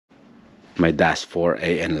my dash 4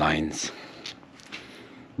 AN lines.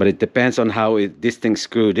 But it depends on how this thing's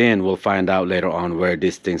screwed in. We'll find out later on where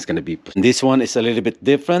this thing's going to be. This one is a little bit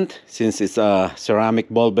different. Since it's ceramic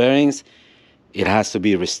ball bearings, it has to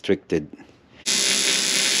be restricted.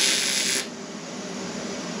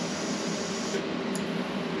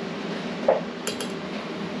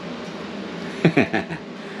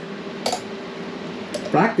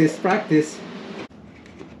 Practice, practice.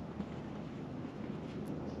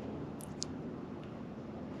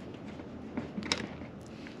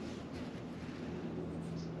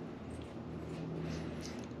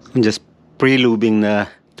 I'm just pre-lubing the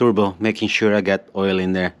turbo, making sure I get oil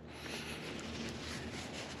in there.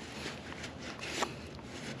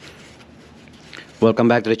 Welcome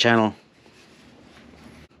back to the channel.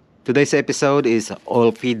 Today's episode is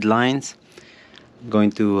oil feed lines. I'm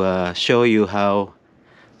going to show you how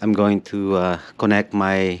I'm going to connect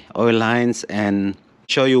my oil lines and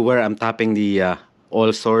show you where I'm tapping the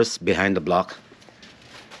oil source behind the block.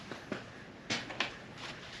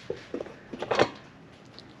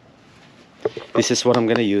 This is what I'm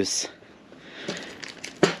gonna use,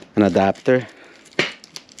 an adapter.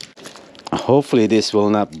 Hopefully this will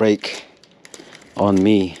not break on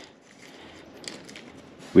me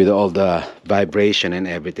with all the vibration and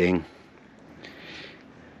everything.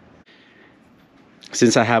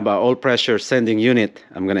 Since I have an oil pressure sending unit,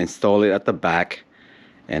 I'm gonna install it at the back,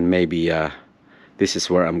 and maybe this is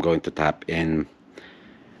where I'm going to tap in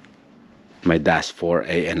my dash 4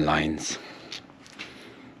 AN lines.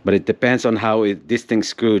 But it depends on how this thing's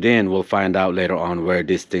screwed in. We'll find out later on where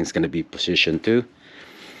this thing's going to be positioned to.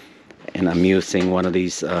 And I'm using one of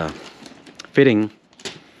these fitting,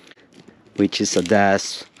 which is a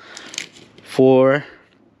dash 4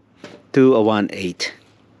 to a 1/8.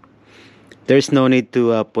 There's no need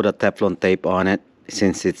to put a Teflon tape on it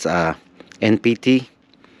since it's NPT.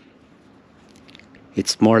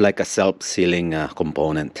 It's more like a self-sealing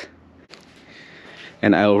component.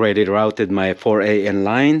 And I already routed my 4 AN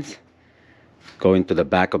lines going to the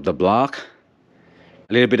back of the block.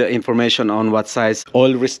 A little bit of information on what size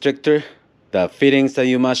oil restrictor, the fittings that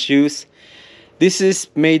you must use. This is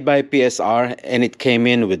made by PSR and it came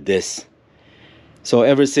in with this. So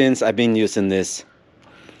ever since I've been using this.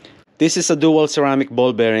 This is a dual ceramic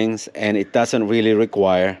ball bearings and it doesn't really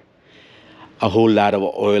require a whole lot of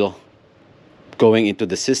oil going into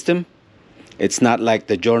the system. It's not like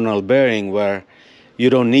the journal bearing where you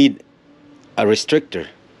don't need a restrictor.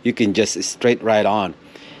 You can just straight right on.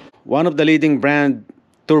 One of the leading brand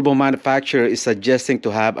turbo manufacturer is suggesting to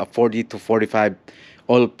have a 40 to 45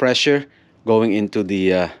 oil pressure going into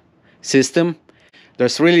the system.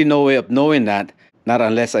 There's really no way of knowing that, not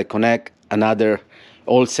unless I connect another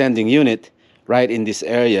oil sending unit right in this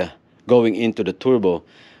area going into the turbo.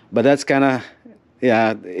 But that's kind of,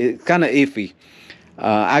 yeah, it's kind of iffy.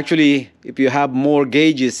 Actually, if you have more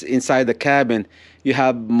gauges inside the cabin, you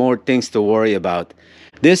have more things to worry about.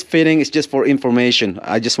 This fitting is just for information.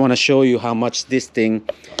 I just want to show you how much this thing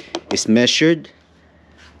is measured.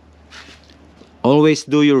 Always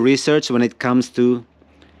do your research when it comes to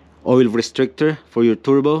oil restrictor for your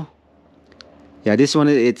turbo. Yeah, this one,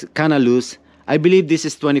 it's kind of loose. I believe this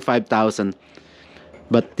is 25,000,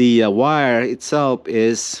 but the wire itself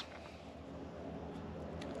is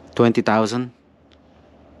 20,000.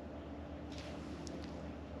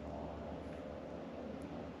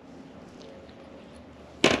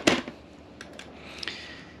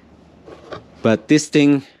 But this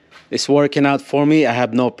thing is working out for me. I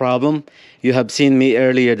have no problem. You have seen me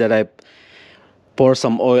earlier that I pour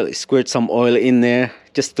some oil, squirt some oil in there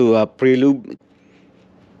just to pre-lube.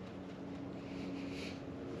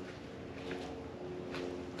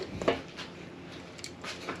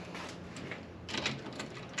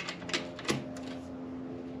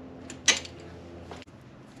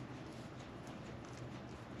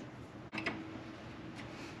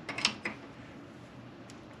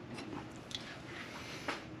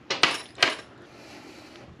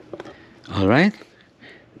 All right,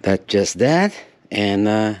 that's just that, and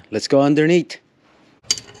let's go underneath.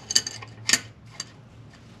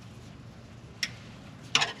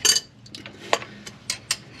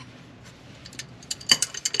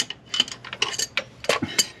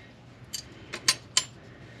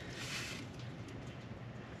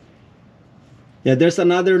 Yeah, there's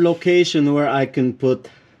another location where I can put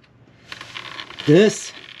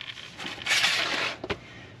this,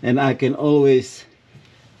 and I can always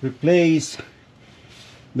replace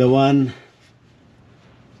the one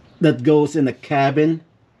that goes in the cabin,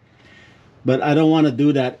 but I don't want to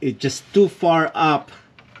do that. It's just too far up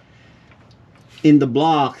in the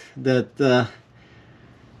block that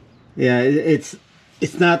yeah, it's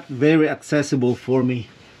it's not very accessible for me.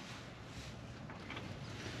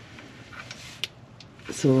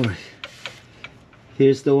 So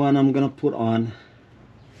here's the one I'm gonna put on.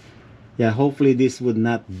 Yeah, hopefully this would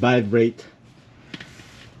not vibrate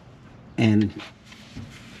and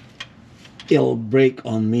it'll break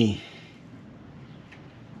on me.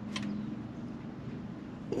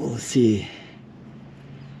 We'll see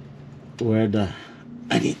where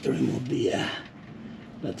I need to remove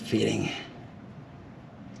that fitting.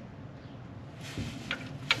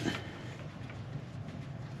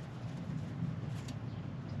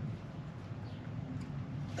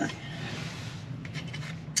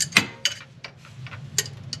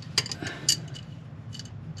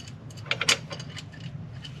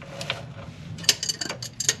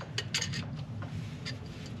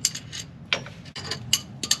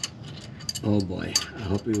 Oh boy, I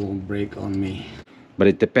hope it won't break on me. But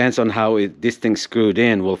it depends on how this thing's screwed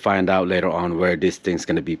in. We'll find out later on where this thing's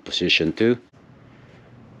going to be positioned to.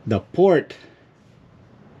 The port,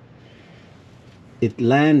 it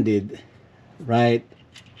landed right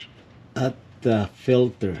at the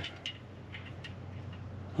filter.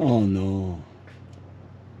 Oh no.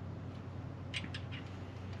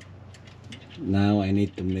 Now I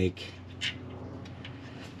need to make...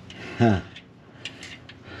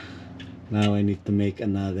 Now I need to make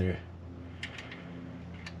another.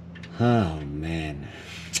 Oh man.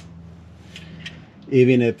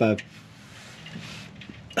 Even if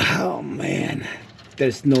oh man,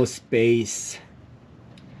 there's no space.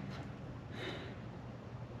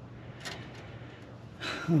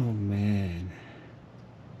 Oh man.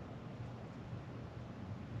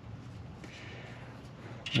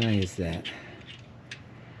 Why is that?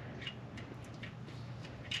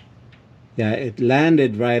 Yeah, it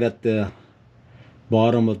landed right at the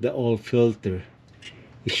bottom of the oil filter.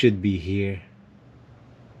 It should be here.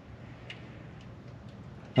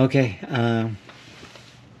 Okay,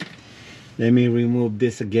 let me remove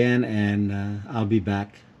this again and I'll be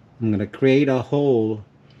back. I'm gonna create a hole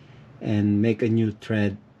and make a new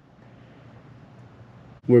thread.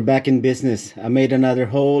 We're back in business. I made another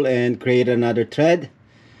hole and created another thread,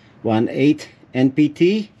 1/8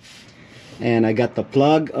 NPT, and I got the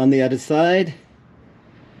plug on the other side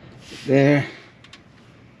there.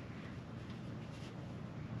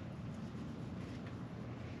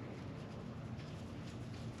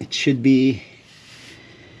 It should be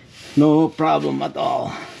no problem at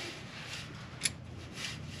all.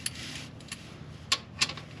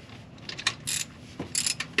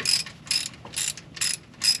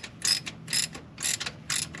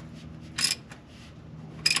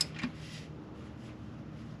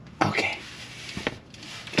 Okay.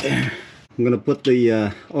 There. I'm gonna put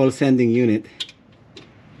the oil sending unit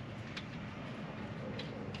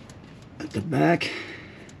at the back.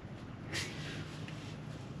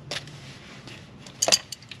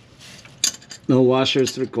 No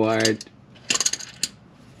washers required.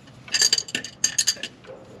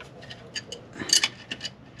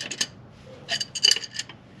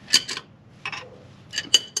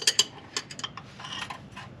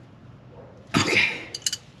 Okay.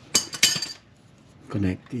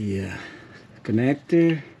 Connect the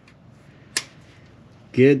connector.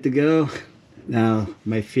 Good to go. Now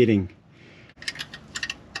my fitting.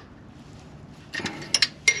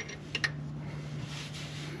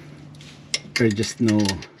 There's just no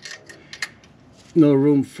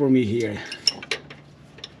room for me here,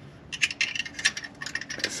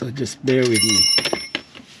 so just bear with me.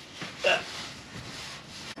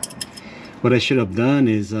 What I should have done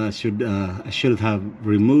is I should have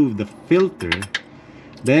removed the filter,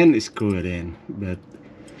 then screw it in, but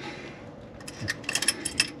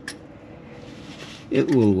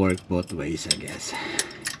it will work both ways, I guess.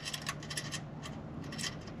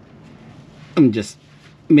 I'm just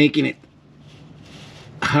making it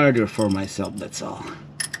harder for myself, that's all.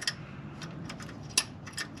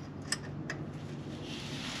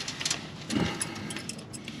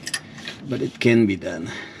 But it can be done.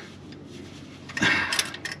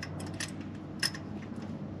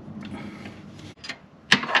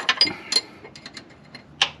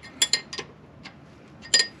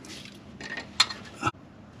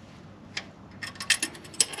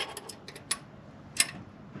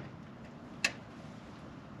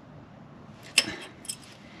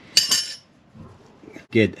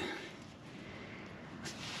 Good.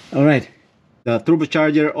 All right, the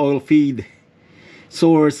turbocharger oil feed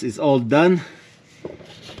source is all done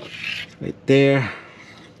right there,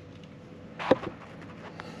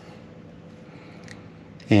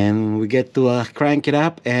 and we get to crank it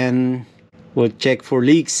up and we'll check for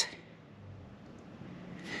leaks.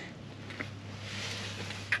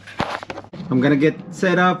 I'm gonna get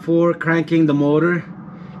set up for cranking the motor.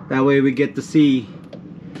 That way we get to see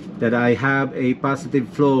that I have a positive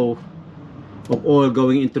flow of oil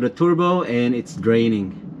going into the turbo and it's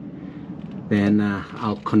draining. Then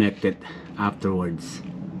I'll connect it afterwards.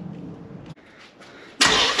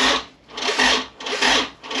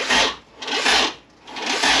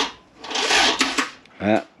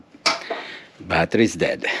 Battery's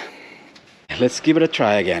dead. Let's give it a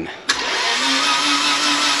try again.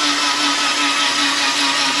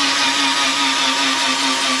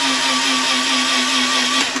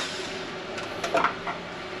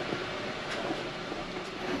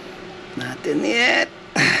 Nothing yet.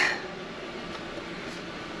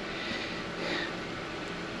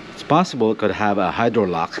 It's possible it could have a hydro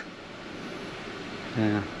lock.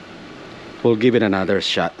 We'll give it another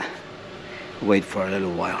shot. Wait for a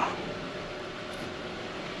little while.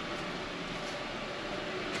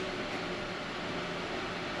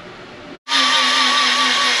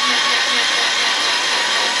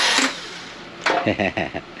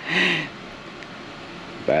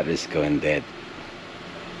 Battery's going dead.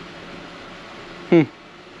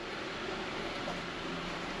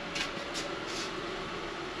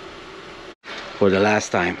 For the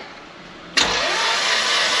last time.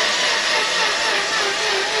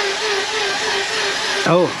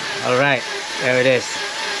 Oh, all right, there it is.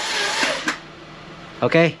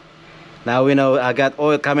 Okay, now we know I got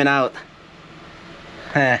oil coming out.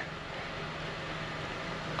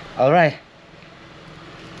 All right,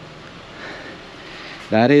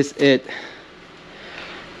 that is it.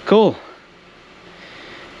 Cool.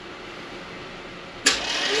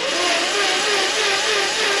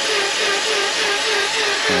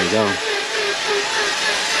 There you go.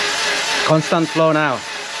 Constant flow now.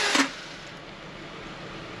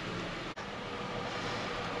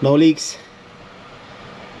 No leaks,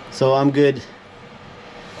 so I'm good.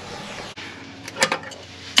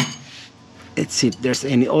 Let's see if there's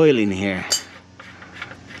any oil in here.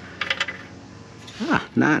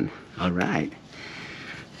 None. All right.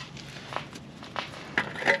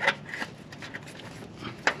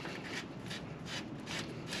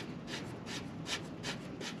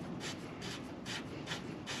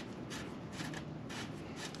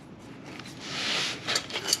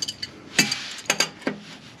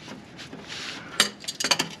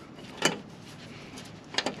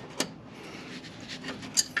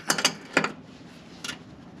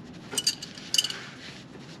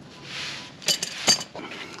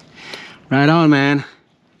 Right on, man.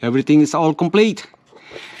 Everything is all complete.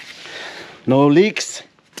 No leaks.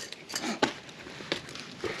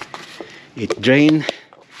 It drained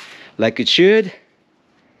like it should.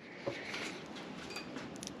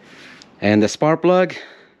 And the spark plug,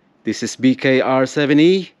 this is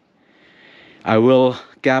BKR7E. I will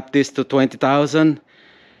cap this to 20,000,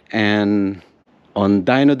 and on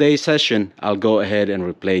dyno day session I'll go ahead and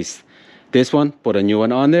replace this one, put a new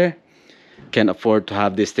one on there. Can't afford to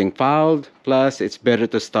have this thing fouled, plus it's better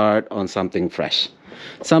to start on something fresh,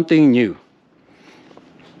 something new.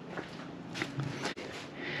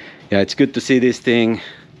 Yeah, it's good to see this thing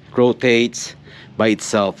rotates by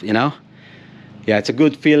itself, you know. Yeah, it's a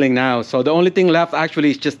good feeling now. So the only thing left actually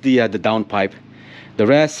is just the downpipe. The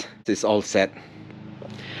rest is all set.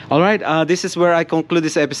 All right, this is where I conclude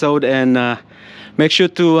this episode, and make sure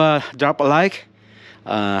to drop a like,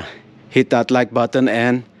 hit that like button,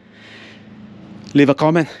 and leave a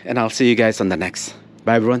comment, and I'll see you guys on the next.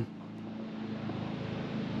 Bye, everyone.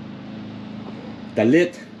 The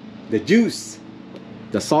lid, the juice,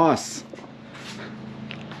 the sauce.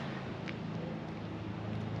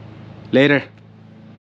 Later.